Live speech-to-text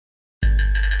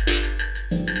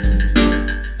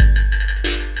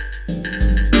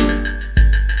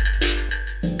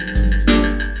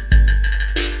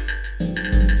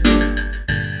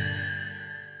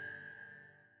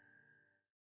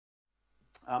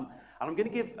And I'm going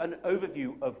to give an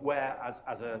overview of where,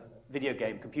 as a video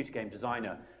game, computer game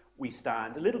designer, we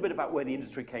stand, a little bit about where the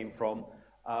industry came from,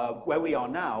 where we are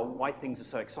now, why things are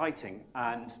so exciting,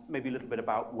 and maybe a little bit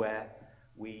about where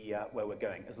we're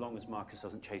going, as long as Marcus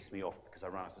doesn't chase me off because I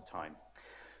ran out of time.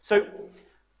 So,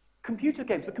 computer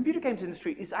games. The computer games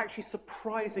industry is actually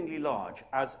surprisingly large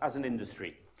as an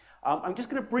industry. I'm just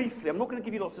going to briefly, I'm not going to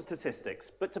give you lots of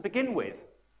statistics, but to begin with,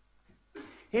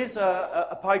 here's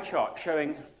a pie chart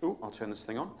showing, I'll turn this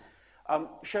thing on,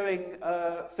 showing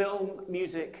film,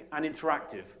 music, and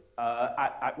interactive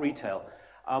at retail.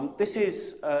 This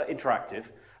is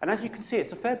interactive, and as you can see,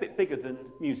 it's a fair bit bigger than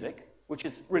music, which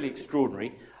is really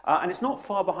extraordinary, and it's not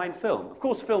far behind film. Of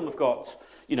course, film have got,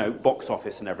 you know, box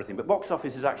office and everything, but box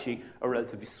office is actually a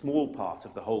relatively small part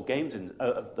of the whole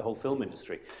of the whole film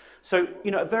industry. So, you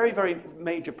know, a very, very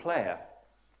major player.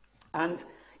 And,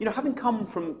 you know, having come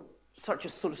from such a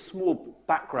sort of small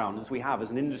background as we have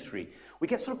as an industry, we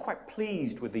get sort of quite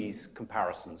pleased with these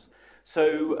comparisons.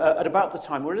 So, at about the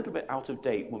time, we're a little bit out of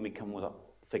date when we come with our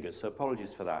figures, so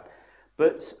apologies for that.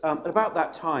 But at about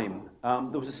that time,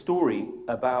 there was a story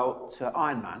about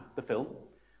Iron Man, the film,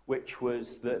 which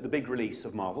was the big release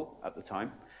of Marvel at the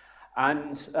time.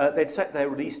 And they'd set their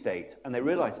release date, and they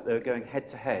realized that they were going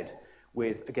head-to-head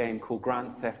with a game called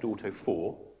Grand Theft Auto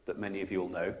 4, that many of you will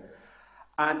know.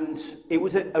 And it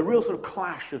was a real sort of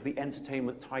clash of the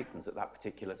entertainment titans at that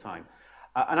particular time.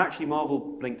 And actually,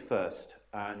 Marvel blinked first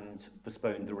and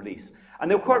postponed the release.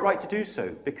 And they were quite right to do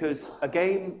so, because a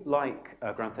game like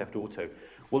Grand Theft Auto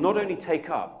will not only take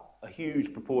up a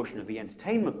huge proportion of the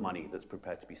entertainment money that's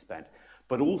prepared to be spent,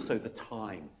 but also the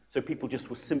time. So people just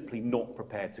were simply not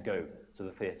prepared to go to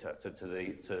the theatre,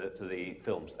 to the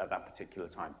films at that particular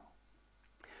time.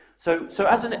 So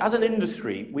as an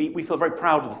industry, we feel very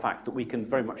proud of the fact that we can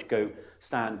very much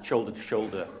stand shoulder to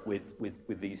shoulder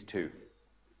with these two.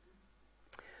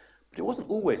 But it wasn't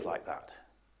always like that.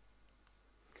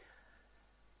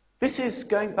 This is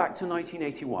going back to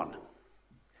 1981.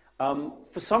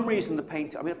 For some reason, the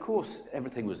paint, I mean, of course,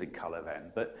 everything was in colour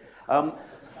then, but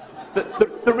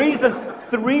the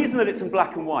reason that it's in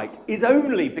black and white is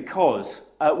only because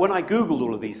when I Googled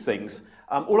all of these things,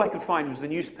 all I could find was the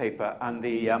newspaper and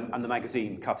the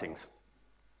magazine cuttings.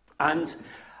 And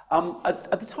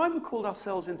at the time, we called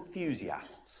ourselves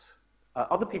enthusiasts.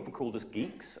 Other people called us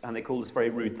geeks, and they called us very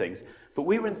rude things, but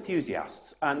we were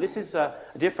enthusiasts. And this is a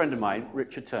dear friend of mine,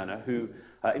 Richard Turner, who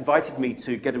invited me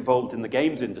to get involved in the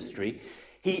games industry.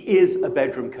 He is a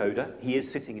bedroom coder. He is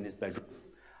sitting in his bedroom.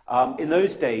 In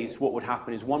those days, what would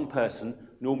happen is one person,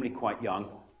 normally quite young,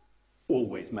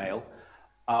 always male,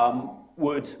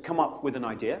 would come up with an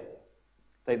idea.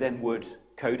 They then would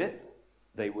code it.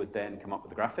 They would then come up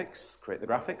with the graphics, create the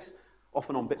graphics,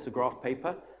 often on bits of graph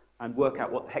paper, and work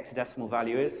out what the hexadecimal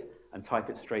value is and type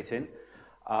it straight in.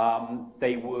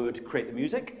 They would create the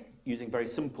music using very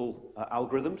simple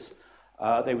algorithms.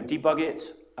 They would debug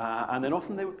it, and then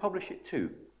often they would publish it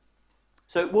too.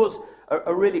 So it was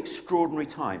a really extraordinary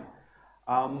time.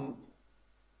 Although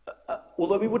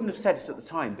we wouldn't have said it at the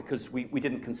time because we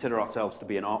didn't consider ourselves to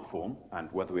be an art form,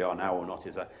 and whether we are now or not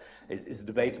is a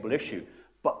debatable issue.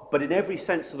 But in every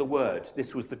sense of the word,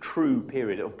 this was the true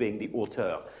period of being the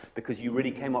auteur, because you really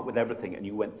came up with everything and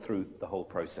you went through the whole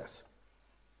process.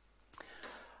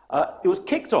 It was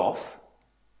kicked off,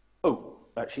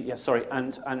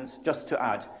 and just to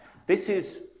add, this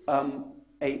is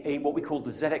what we call the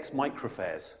ZX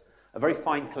Microfairs, a very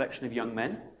fine collection of young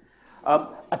men.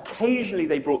 Occasionally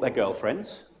they brought their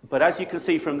girlfriends, but as you can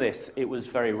see from this, it was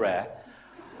very rare.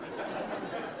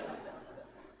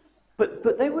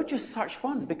 But they were just such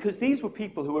fun, because these were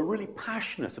people who were really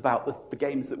passionate about the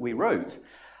games that we wrote.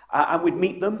 And we'd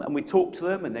meet them, and we'd talk to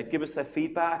them, and they'd give us their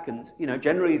feedback, and, you know,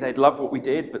 generally they'd love what we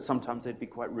did, but sometimes they'd be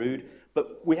quite rude.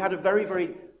 But we had a very,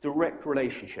 very direct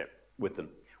relationship with them,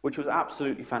 which was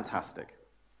absolutely fantastic.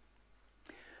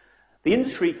 The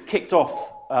industry kicked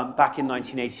off back in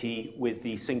 1980 with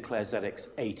the Sinclair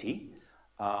ZX80.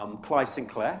 Clive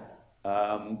Sinclair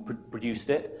produced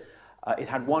it. It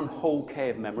had 1 whole K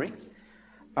of memory.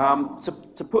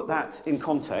 To put that in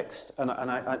context, and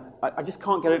I just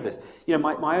can't get over this. You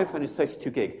know, my iPhone is 32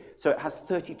 gig, so it has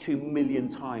 32 million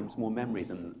times more memory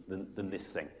than this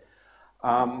thing.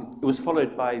 It was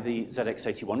followed by the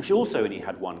ZX81, which also only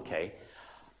had 1K.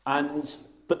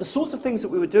 But the sorts of things that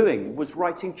we were doing was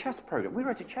writing chess programs. We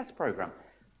wrote a chess program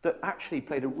that actually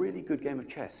played a really good game of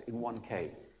chess in 1K.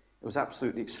 It was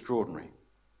absolutely extraordinary.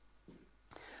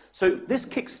 So this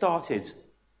kick-started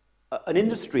an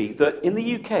industry that in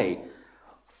the UK,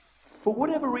 for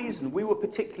whatever reason, we were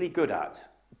particularly good at.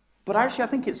 But actually, I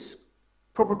think it's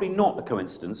Probably not a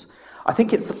coincidence. I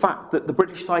think it's the fact that the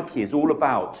British psyche is all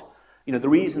about, the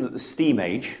reason that the steam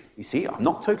age, you see, I'm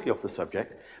not totally off the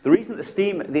subject, the reason that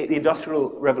the Industrial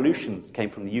Revolution came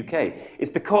from the UK is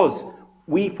because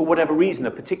we, for whatever reason,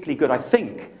 are particularly good, I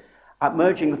think, at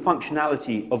merging the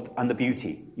functionality and the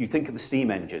beauty. You think of the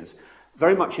steam engines.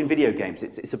 Very much in video games,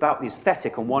 it's about the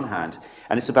aesthetic on one hand,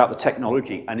 and it's about the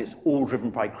technology, and it's all driven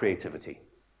by creativity.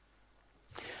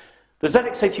 The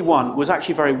ZX81 was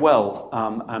actually very well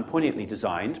and poignantly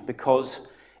designed because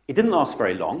it didn't last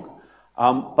very long,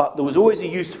 but there was always a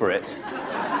use for it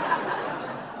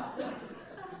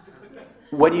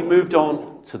when you moved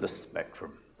on to the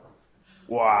Spectrum.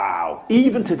 Wow,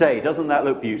 even today, doesn't that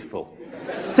look beautiful?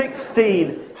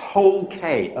 16 whole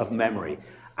K of memory,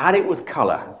 and it was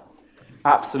color.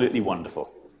 Absolutely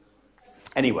wonderful.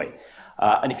 Anyway,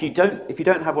 and if you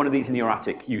don't have one of these in your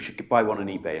attic, you should buy one on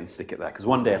eBay and stick it there, because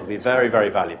one day it'll be very, very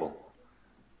valuable.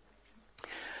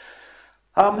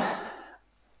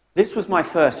 This was my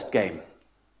first game.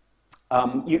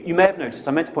 You may have noticed,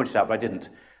 I meant to point it out, but I didn't.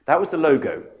 That was the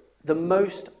logo. The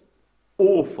most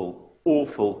awful,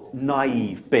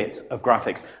 naive bit of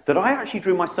graphics that I actually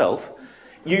drew myself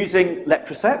using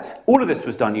Letraset. All of this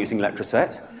was done using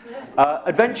Letraset.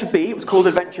 Adventure B, it was called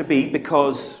Adventure B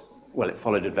because, well, it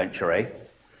followed Adventure A.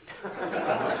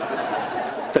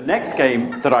 The next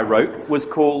game that I wrote was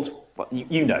called, well,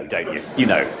 you know, don't you? You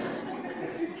know.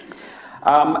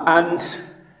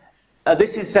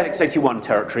 This is ZX81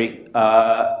 territory.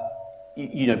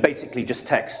 Basically just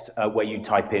text where you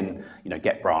type in,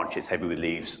 get branch, it's heavy with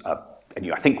leaves, and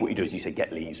I think what you do is you say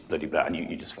get leaves, blah, blah, blah, and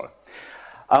you just follow.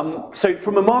 So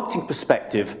from a marketing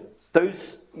perspective,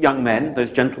 those young men,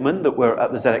 those gentlemen that were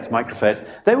at the ZX Microfairs,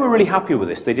 they were really happy with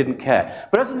this, they didn't care.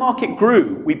 But as the market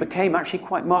grew, we became actually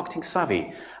quite marketing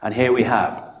savvy, and here we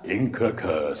have Inca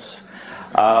Curse.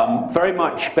 Very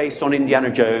much based on Indiana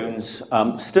Jones,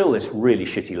 still this really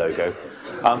shitty logo.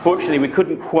 Unfortunately, we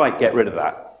couldn't quite get rid of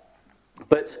that.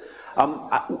 But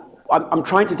I'm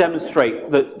trying to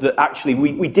demonstrate that actually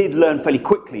we did learn fairly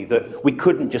quickly that we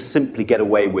couldn't just simply get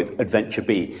away with Adventure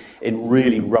B in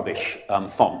really rubbish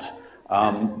font,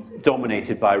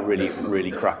 dominated by a really,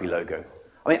 really crappy logo.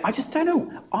 I mean, I just don't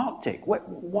know. Arctic,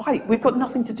 why? We've got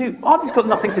nothing to do. Arctic's got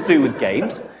nothing to do with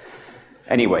games.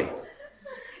 Anyway.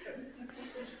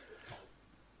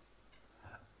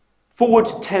 Forward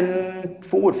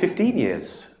 15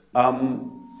 years.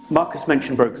 Marcus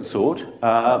mentioned Broken Sword.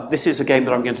 This is a game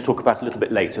that I'm going to talk about a little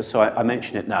bit later, so I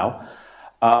mention it now.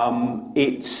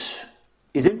 It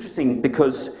is interesting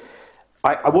because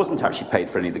I wasn't actually paid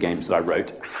for any of the games that I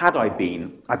wrote. Had I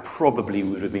been, I probably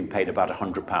would have been paid about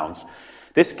 £100.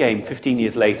 This game, 15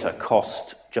 years later,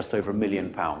 cost just over £1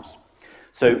 million.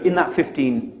 So in that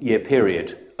 15-year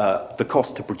period, the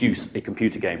cost to produce a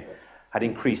computer game had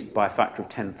increased by a factor of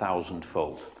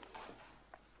 10,000-fold.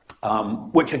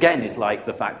 Which again is like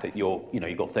the fact that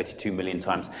you've got 32 million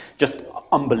times, just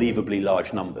unbelievably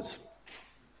large numbers.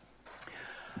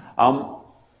 At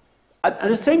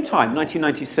the same time,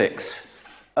 1996,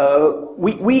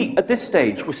 we at this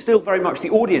stage were still very much,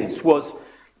 the audience was,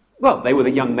 well, they were the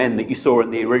young men that you saw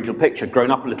in the original picture,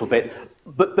 grown up a little bit,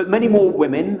 but many more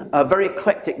women, a very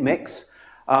eclectic mix,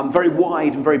 very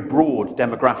wide and very broad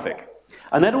demographic.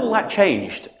 And then all that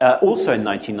changed, also in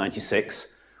 1996,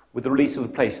 with the release of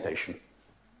the PlayStation.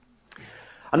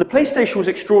 And the PlayStation was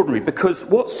extraordinary because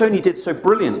what Sony did so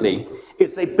brilliantly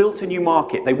is they built a new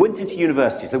market. They went into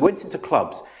universities, they went into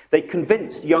clubs, they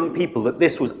convinced young people that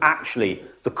this was actually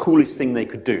the coolest thing they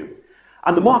could do.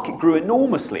 And the market grew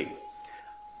enormously.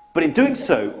 But in doing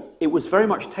so, it was very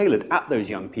much tailored at those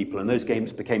young people, and those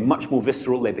games became much more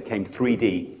visceral, they became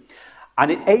 3D.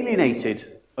 And it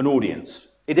alienated an audience.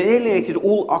 It alienated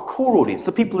all our core audience,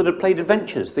 the people that had played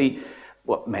adventures,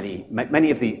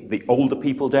 many of the older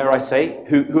people, dare I say,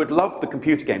 who had loved the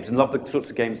computer games and loved the sorts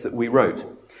of games that we wrote.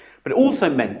 But it also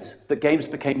meant that games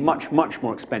became much, much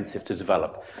more expensive to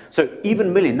develop. So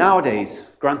even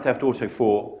nowadays, Grand Theft Auto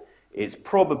 4 is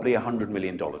probably $100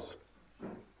 million.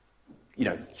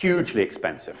 Hugely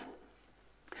expensive.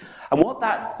 And what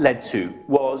that led to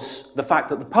was the fact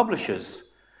that the publishers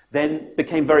then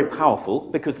became very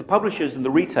powerful because the publishers and the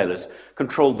retailers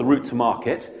controlled the route to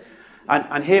market.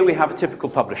 And here we have a typical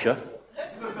publisher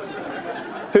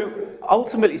who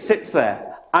ultimately sits there.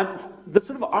 And the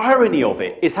sort of irony of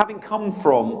it is having come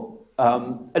from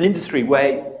an industry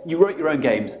where you wrote your own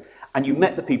games and you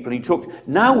met the people and you talked.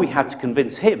 Now we had to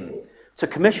convince him to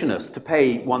commission us to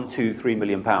pay £1, £2, £3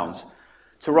 million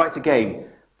to write a game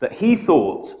that he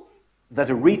thought that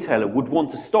a retailer would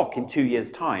want to stock in 2 years'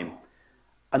 time.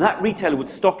 And that retailer would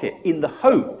stock it in the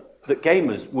hope that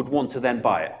gamers would want to then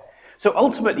buy it. So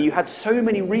ultimately, you had so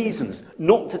many reasons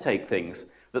not to take things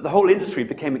that the whole industry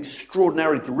became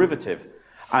extraordinarily derivative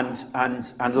and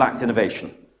lacked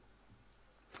innovation.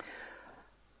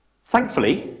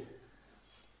 Thankfully,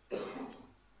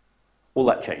 all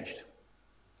that changed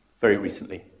very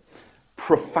recently,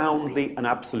 profoundly and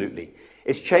absolutely.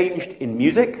 It's changed in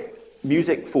music.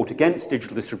 Music fought against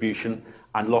digital distribution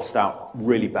and lost out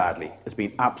really badly. It's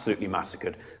been absolutely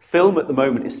massacred. Film at the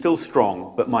moment is still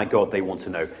strong, but my God, they want to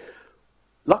know.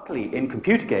 Luckily, in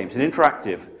computer games and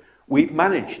interactive, we've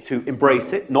managed to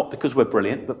embrace it, not because we're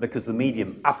brilliant, but because the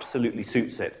medium absolutely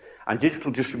suits it. And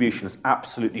digital distribution has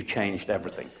absolutely changed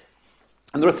everything.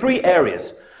 And there are three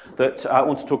areas that I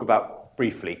want to talk about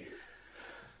briefly.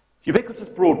 Ubiquitous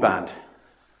broadband.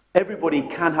 Everybody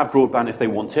can have broadband if they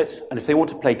want it, and if they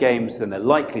want to play games, then they're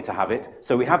likely to have it.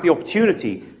 So we have the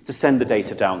opportunity to send the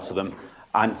data down to them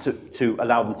and to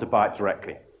allow them to buy it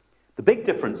directly. The big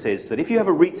difference is that if you have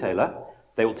a retailer,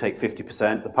 they will take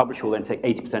 50%, the publisher will then take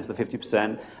 80% of the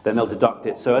 50%, then they'll deduct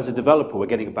it. So as a developer, we're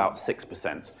getting about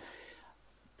 6%.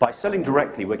 By selling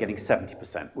directly, we're getting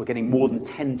 70%. We're getting more than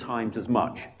 10 times as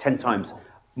much, 10 times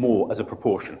more as a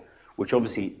proportion, which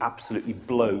obviously absolutely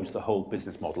blows the whole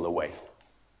business model away.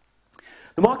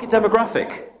 The market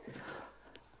demographic.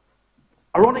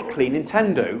 Ironically,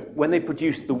 Nintendo, when they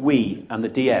produced the Wii and the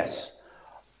DS,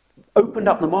 opened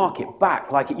up the market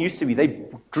back like it used to be. They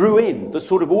drew in the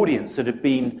sort of audience that had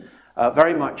been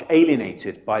very much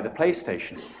alienated by the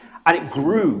PlayStation. And it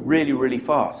grew really, really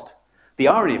fast. The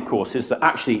irony, of course, is that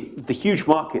actually the huge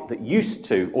market that used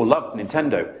to or loved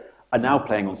Nintendo are now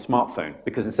playing on smartphone,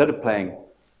 because instead of paying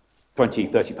 20,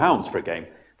 30 pounds for a game,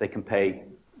 they can pay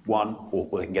one,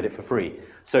 or they can get it for free.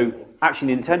 So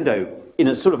actually Nintendo, in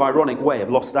a sort of ironic way,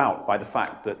 have lost out by the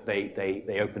fact that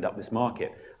they opened up this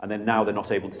market, and then now they're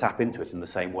not able to tap into it in the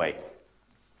same way.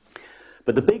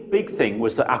 But the big thing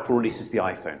was that Apple releases the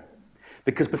iPhone.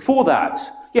 Because before that,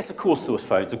 yes, of course there was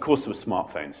phones, of course there were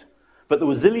smartphones, but there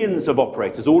were zillions of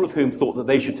operators, all of whom thought that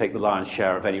they should take the lion's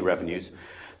share of any revenues.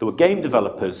 There were game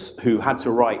developers who had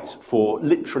to write for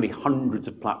literally hundreds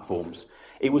of platforms.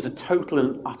 It was a total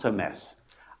and utter mess.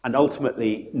 And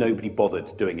ultimately, nobody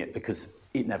bothered doing it because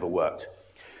it never worked.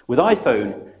 With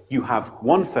iPhone, you have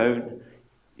one phone.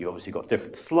 You obviously got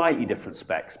slightly different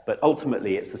specs, but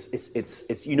ultimately,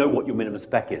 it's you know what your minimum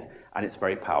spec is, and it's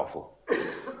very powerful.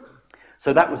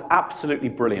 So that was absolutely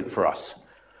brilliant for us.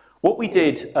 What we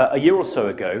did a year or so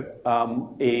ago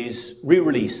is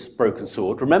re-release Broken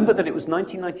Sword. Remember that it was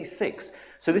 1996,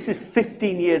 so this is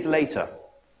 15 years later.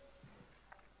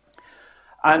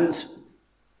 And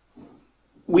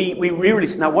we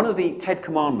re-released. Now, one of the TED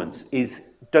commandments is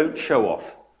don't show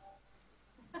off.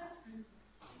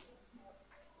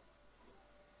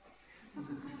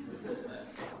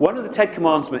 One of the TED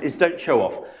commandments is don't show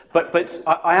off. But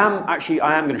I am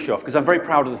going to show off, because I'm very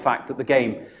proud of the fact that the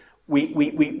game, we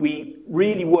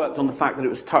really worked on the fact that it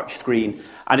was touchscreen,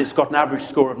 and it's got an average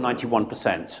score of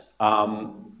 91%.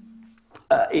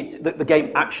 The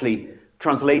game actually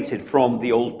translated from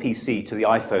the old PC to the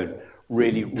iPhone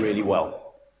really, really well.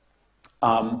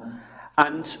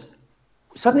 And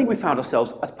suddenly we found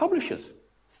ourselves as publishers.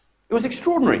 It was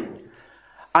extraordinary.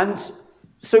 And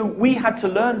so we had to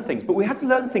learn things, but we had to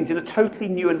learn things in a totally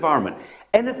new environment.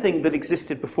 Anything that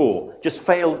existed before just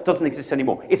failed, doesn't exist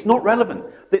anymore. It's not relevant.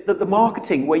 The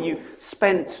marketing where you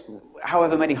spent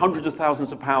however many hundreds of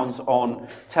thousands of pounds on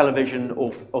television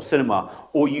or cinema,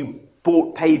 or you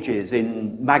bought pages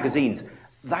in magazines,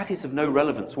 that is of no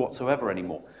relevance whatsoever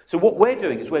anymore. So what we're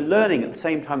doing is we're learning at the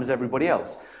same time as everybody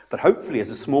else, but hopefully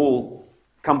as a small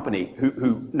company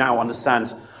who now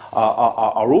understands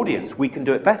our audience, we can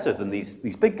do it better than these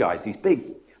big guys, these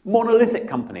big monolithic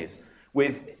companies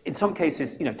with, in some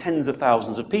cases, tens of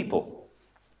thousands of people.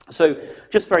 So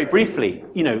just very briefly,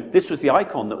 this was the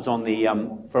icon that was on the,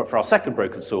 for our second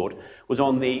Broken Sword, was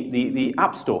on the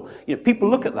App Store. People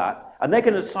look at that, and they're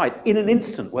going to decide in an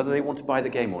instant whether they want to buy the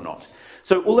game or not.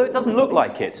 So although it doesn't look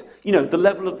like it, the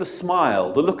level of the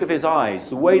smile, the look of his eyes,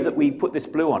 the way that we put this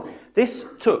blue on, this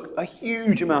took a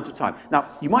huge amount of time. Now,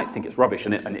 you might think it's rubbish,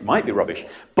 and it might be rubbish,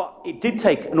 but it did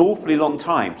take an awfully long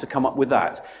time to come up with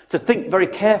that, to think very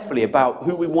carefully about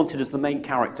who we wanted as the main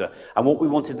character and what we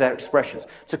wanted their expressions,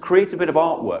 to create a bit of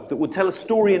artwork that would tell a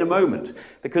story in a moment.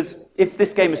 Because if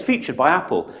this game is featured by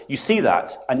Apple, you see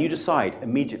that, and you decide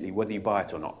immediately whether you buy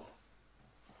it or not.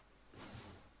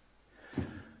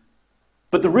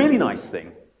 But the really nice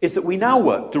thing is that we now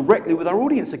work directly with our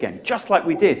audience again, just like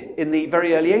we did in the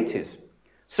very early 80s.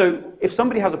 So if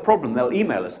somebody has a problem, they'll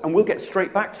email us, and we'll get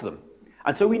straight back to them.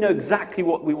 And so we know exactly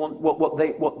what we want, what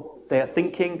they are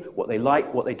thinking, what they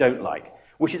like, what they don't like.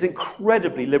 which is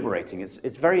incredibly liberating.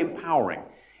 It's very empowering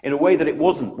in a way that it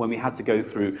wasn't when we had to go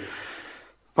through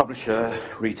publisher,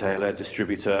 retailer,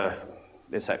 distributor,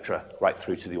 etc., right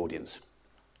through to the audience.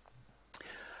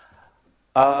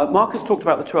 Mark has talked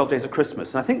about the 12 days of Christmas,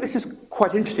 and I think this is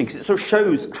quite interesting because it sort of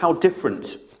shows how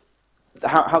different,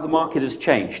 how the market has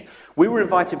changed. We were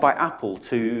invited by Apple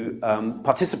to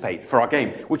participate for our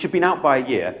game, which had been out by a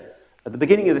year, at the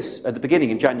beginning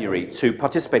in January, to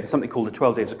participate in something called the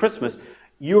 12 Days of Christmas,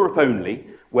 Europe only,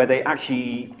 where they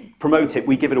actually promote it,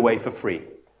 we give it away for free.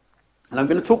 And I'm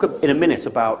going to talk in a minute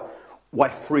about why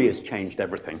free has changed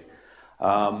everything.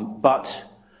 But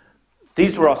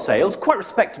these were our sales, quite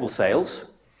respectable sales.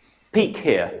 Peak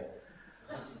here.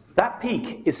 That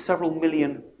peak is several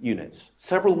million units.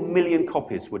 Several million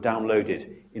copies were downloaded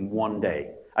in one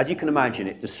day. As you can imagine,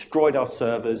 it destroyed our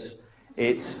servers.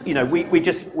 It's, you know, it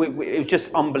was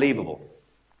just unbelievable.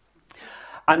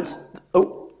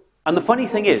 And the funny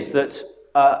thing is that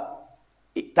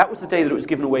that was the day that it was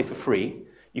given away for free.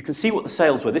 You can see what the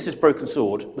sales were. This is Broken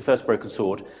Sword, the first Broken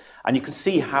Sword, and you can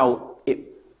see how it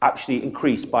actually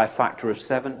increased by a factor of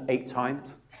 7, 8 times.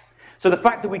 So the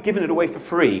fact that we'd given it away for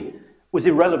free was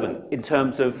irrelevant in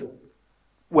terms of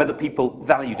whether people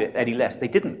valued it any less. They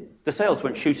didn't. The sales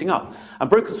went shooting up. And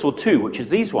Broken Sword 2, which is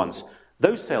these ones,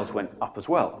 those sales went up as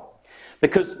well.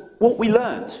 Because what we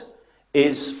learned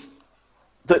is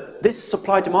that this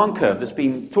supply-demand curve that's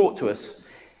been taught to us,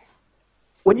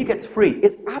 when you get to free,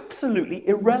 it's absolutely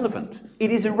irrelevant. It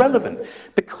is irrelevant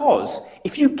because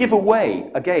if you give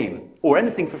away a game or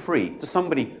anything for free to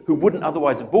somebody who wouldn't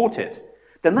otherwise have bought it,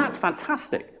 then that's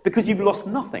fantastic because you've lost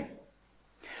nothing.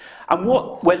 And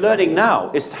what we're learning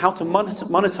now is how to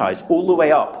monetize all the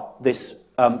way up this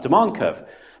demand curve.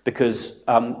 Because,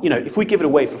 you know, if we give it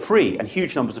away for free and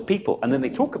huge numbers of people, and then they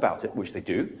talk about it, which they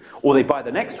do, or they buy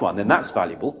the next one, then that's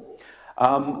valuable.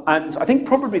 And I think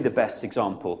probably the best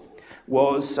example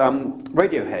was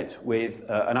Radiohead with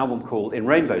an album called In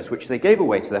Rainbows, which they gave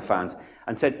away to their fans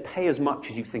and said, pay as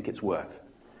much as you think it's worth.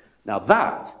 Now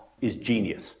that is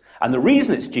genius. And the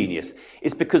reason it's genius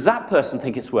is because that person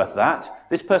thinks it's worth that,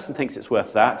 this person thinks it's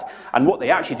worth that, and what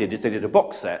they actually did is they did a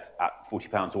box set at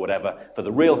 £40 or whatever for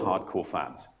the real hardcore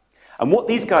fans. And what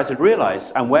these guys had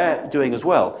realized, and we're doing as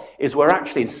well, is we're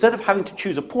actually, instead of having to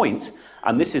choose a point,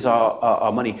 and this is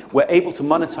our money, we're able to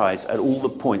monetize at all the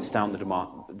points down the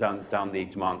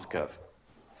demand curve.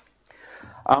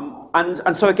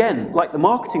 And so again, like the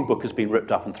marketing book has been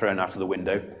ripped up and thrown out of the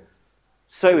window,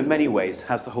 so in many ways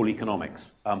has the whole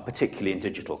economics, particularly in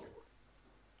digital.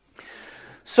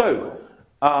 So,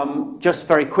 just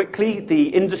very quickly, the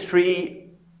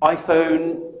industry,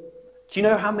 iPhone, do you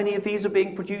know how many of these are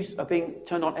being produced, are being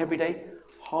turned on every day?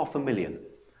 500,000.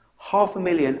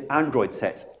 500,000 Android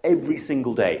sets every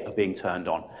single day are being turned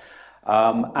on.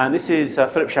 And this is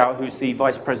Philip Schauer, who's the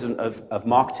Vice President of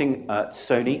Marketing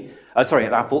at at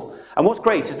Apple. And what's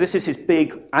great is this is his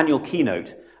big annual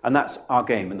keynote, and that's our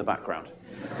game in the background.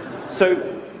 So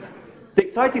the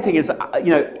exciting thing is that,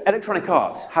 you know, Electronic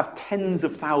Arts have tens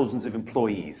of thousands of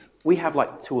employees. We have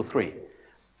like 2 or 3.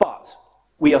 But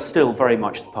we are still very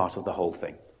much part of the whole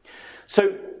thing.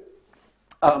 So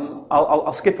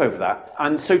I'll skip over that.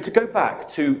 And so to go back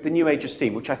to The New Age of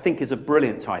Steam, which I think is a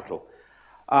brilliant title,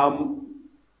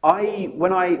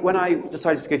 when I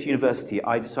decided to go to university,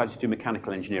 I decided to do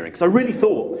mechanical engineering. Because I really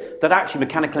thought that actually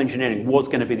mechanical engineering was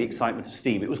going to be the excitement of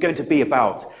STEAM. It was going to be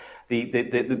about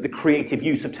the creative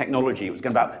use of technology. It was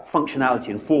going to be about functionality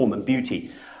and form and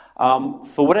beauty.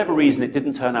 For whatever reason, it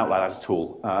didn't turn out like that at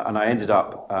all. And I ended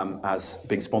up as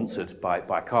being sponsored by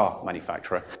a car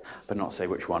manufacturer, but not say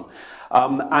which one.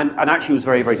 And actually it was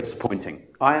very, very disappointing.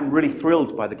 I am really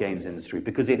thrilled by the games industry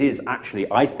because it is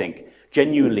actually, I think,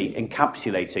 genuinely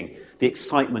encapsulating the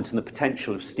excitement and the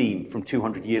potential of Steam from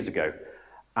 200 years ago.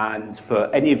 And for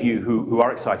any of you who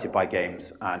are excited by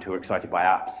games and who are excited by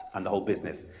apps and the whole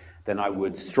business, then I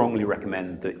would strongly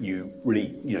recommend that you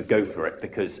really, go for it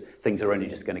because things are only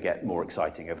just going to get more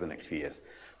exciting over the next few years.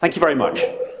 Thank you very much.